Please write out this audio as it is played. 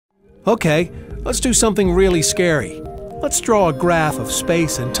Okay, let's do something really scary. Let's draw a graph of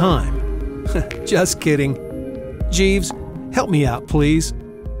space and time. Just kidding. Jeeves, help me out, please.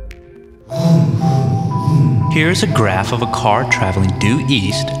 Here's a graph of a car traveling due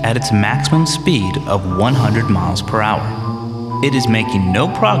east at its maximum speed of 100 miles per hour. It is making no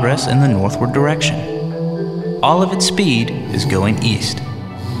progress in the northward direction. All of its speed is going east.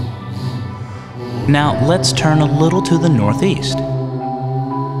 Now let's turn a little to the northeast.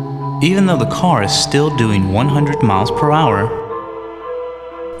 Even though the car is still doing 100 miles per hour,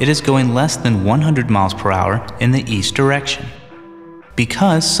 it is going less than 100 miles per hour in the east direction,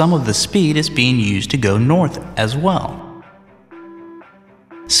 because some of the speed is being used to go north as well.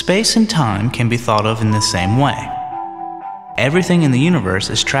 Space and time can be thought of in the same way. Everything in the universe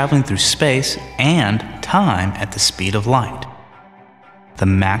is traveling through space and time at the speed of light, the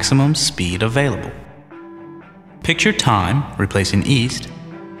maximum speed available. Picture time replacing east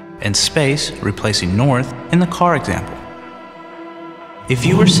and space replacing north in the car example. If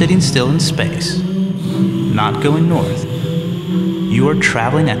you were sitting still in space, not going north, you are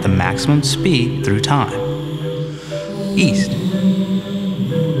traveling at the maximum speed through time, east.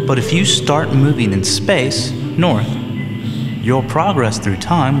 But if you start moving in space, north, your progress through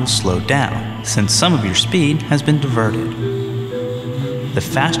time will slow down since some of your speed has been diverted. The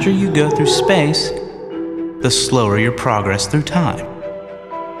faster you go through space, the slower your progress through time.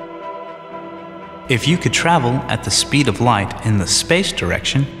 If you could travel at the speed of light in the space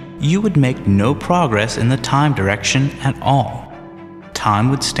direction, you would make no progress in the time direction at all. Time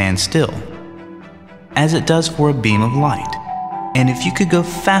would stand still, as it does for a beam of light. And if you could go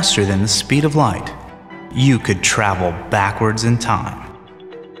faster than the speed of light, you could travel backwards in time.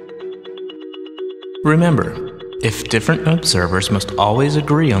 Remember, if different observers must always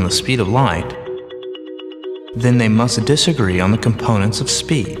agree on the speed of light, then they must disagree on the components of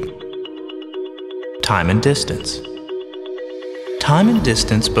speed. Time and distance. Time and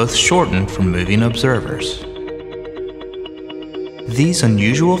distance both shorten for moving observers. These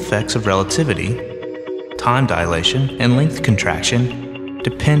unusual effects of relativity, time dilation and length contraction,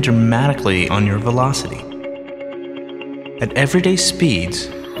 depend dramatically on your velocity. At everyday speeds,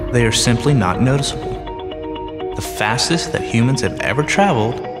 they are simply not noticeable. The fastest that humans have ever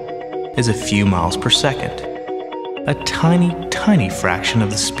traveled is a few miles per second, a tiny, tiny fraction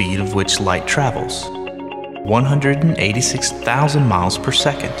of the speed of which light travels, 186,000 miles per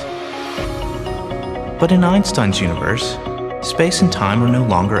second. But in Einstein's universe, space and time are no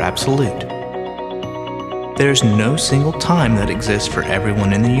longer absolute. There is no single time that exists for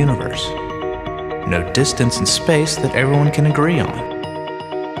everyone in the universe, no distance in space that everyone can agree on.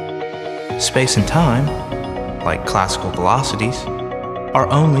 Space and time, like classical velocities, are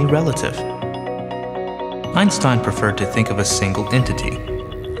only relative. Einstein preferred to think of a single entity,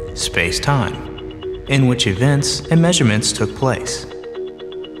 space-time, in which events and measurements took place.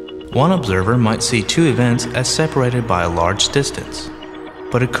 One observer might see two events as separated by a large distance,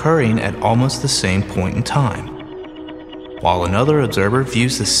 but occurring at almost the same point in time, while another observer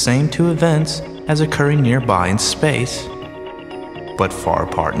views the same two events as occurring nearby in space, but far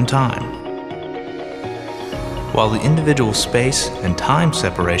apart in time. While the individual space and time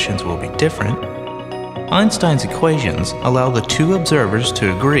separations will be different, Einstein's equations allow the two observers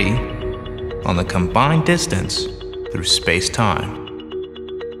to agree on the combined distance through space-time.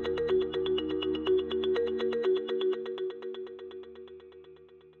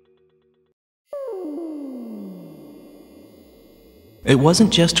 It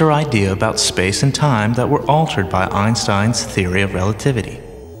wasn't just her idea about space and time that were altered by Einstein's theory of relativity.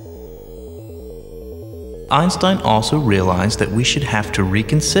 Einstein also realized that we should have to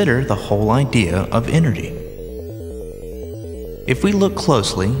reconsider the whole idea of energy. If we look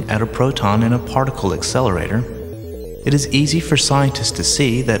closely at a proton in a particle accelerator, it is easy for scientists to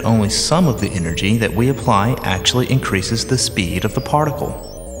see that only some of the energy that we apply actually increases the speed of the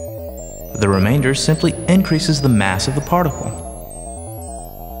particle. The remainder simply increases the mass of the particle.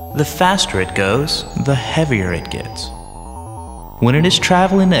 The faster it goes, the heavier it gets. When it is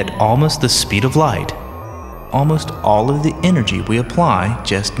traveling at almost the speed of light, almost all of the energy we apply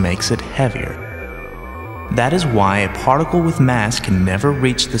just makes it heavier. That is why a particle with mass can never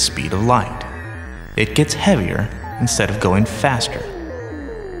reach the speed of light. It gets heavier instead of going faster.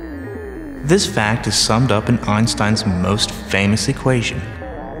 This fact is summed up in Einstein's most famous equation,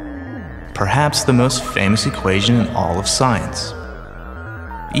 perhaps the most famous equation in all of science.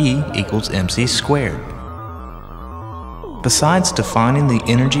 E equals mc squared. Besides defining the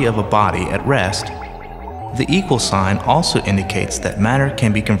energy of a body at rest, the equal sign also indicates that matter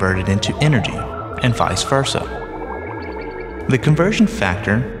can be converted into energy, and vice versa. The conversion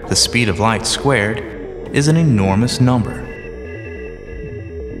factor, the speed of light squared, is an enormous number.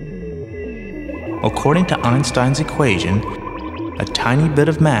 According to Einstein's equation, a tiny bit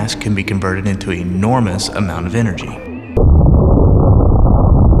of mass can be converted into an enormous amount of energy.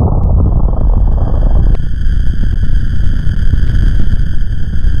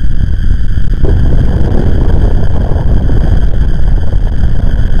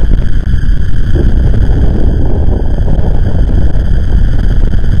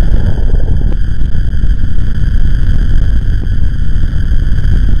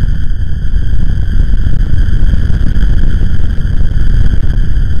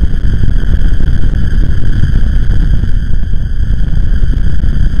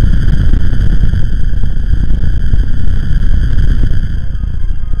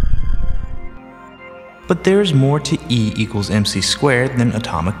 But there's more to E equals mc squared than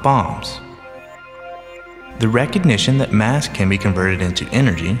atomic bombs. The recognition that mass can be converted into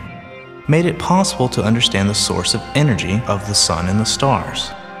energy made it possible to understand the source of energy of the sun and the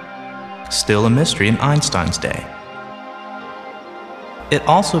stars, still a mystery in Einstein's day. It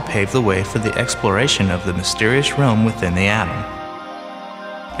also paved the way for the exploration of the mysterious realm within the atom,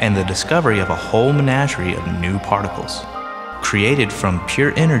 and the discovery of a whole menagerie of new particles, created from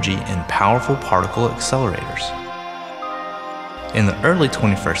pure energy in powerful particle accelerators. In the early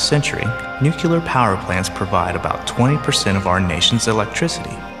 21st century, nuclear power plants provide about 20% of our nation's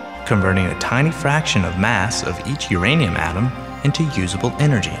electricity, converting a tiny fraction of mass of each uranium atom into usable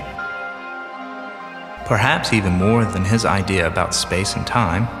energy. Perhaps even more than his idea about space and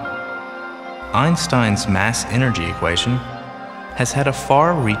time, Einstein's mass-energy equation has had a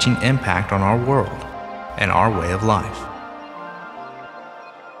far-reaching impact on our world and our way of life.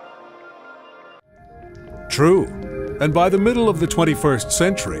 True. And by the middle of the 21st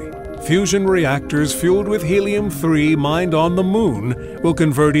century, fusion reactors fueled with helium-3 mined on the moon will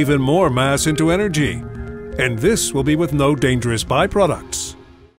convert even more mass into energy. And this will be with no dangerous byproducts.